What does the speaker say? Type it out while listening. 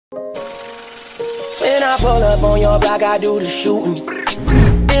I pull up on your block, I do the shooting.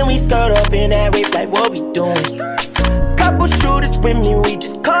 Then we skirt up in that whip like what we doing. Couple shooters with me, we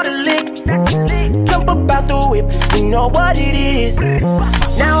just caught a lick. Jump up out the whip, you know what it is.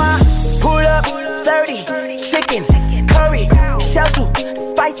 Now I pull up 30, chicken, curry, shell too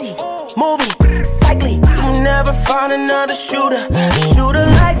spicy, movie, likely. You never find another shooter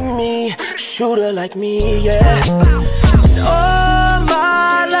like me, yeah. All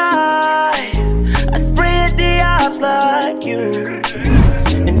my life, I spread the ops like you.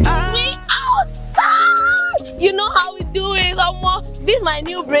 And we outside! You know how we do it, Omo. This my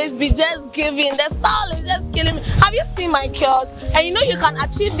new braids be just giving. The style is just killing me. Have you seen my curls? And you know you can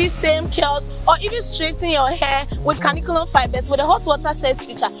achieve these same curls or even straighten your hair with Kanekalon fibers with a hot water sets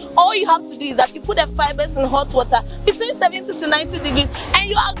feature. All you have to do is that you put the fibers in hot water between 70 to 90 degrees and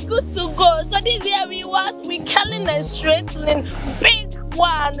you are good to go. So this year we curling and straightening, big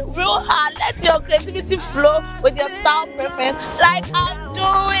one, real hard. Let your creativity flow with your style preference like I'm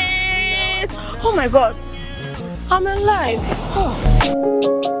doing. Oh my god, I'm alive. Oh.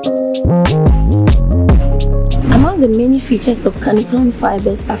 Among the many features of Kanekalon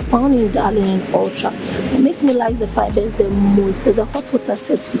fibers as found in Darling and Ultra, what makes me like the fibers the most is the hot water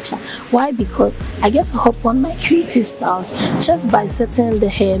set feature. Why? Because I get to hop on my creative styles just by setting the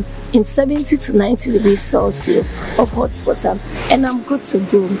hair in 70 to 90 degrees Celsius of hot water and I'm good to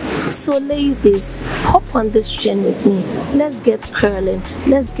go. So ladies, hop on this trend with me. Let's get curling,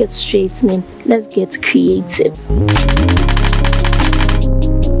 let's get straightening, let's get creative.